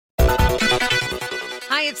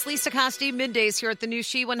it's Lisa Costi, middays here at the new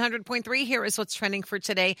She 100.3. Here is what's trending for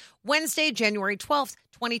today, Wednesday, January 12th,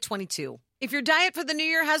 2022. If your diet for the new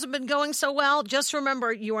year hasn't been going so well, just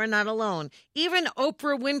remember you are not alone. Even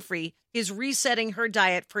Oprah Winfrey is resetting her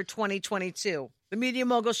diet for 2022. The media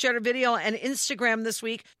mogul shared a video on Instagram this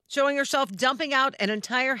week showing herself dumping out an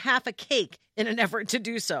entire half a cake in an effort to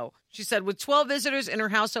do so. She said, with 12 visitors in her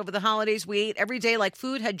house over the holidays, we ate every day like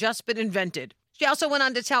food had just been invented. She also went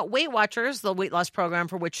on to tout Weight Watchers, the weight loss program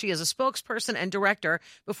for which she is a spokesperson and director,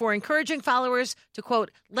 before encouraging followers to, quote,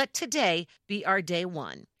 let today be our day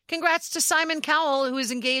one. Congrats to Simon Cowell, who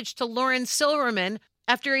is engaged to Lauren Silverman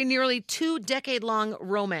after a nearly 2-decade-long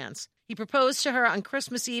romance. He proposed to her on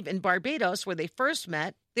Christmas Eve in Barbados, where they first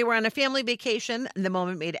met. They were on a family vacation, and the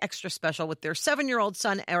moment made extra special with their 7-year-old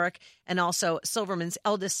son, Eric, and also Silverman's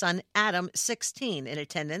eldest son, Adam, 16, in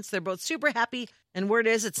attendance. They're both super happy, and word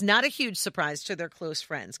is it's not a huge surprise to their close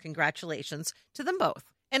friends. Congratulations to them both.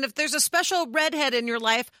 And if there's a special redhead in your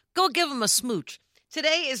life, go give them a smooch.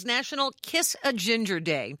 Today is National Kiss a Ginger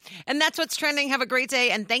Day. And that's what's trending. Have a great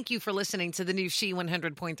day, and thank you for listening to the new She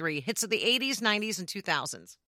 100.3 hits of the 80s, 90s, and 2000s.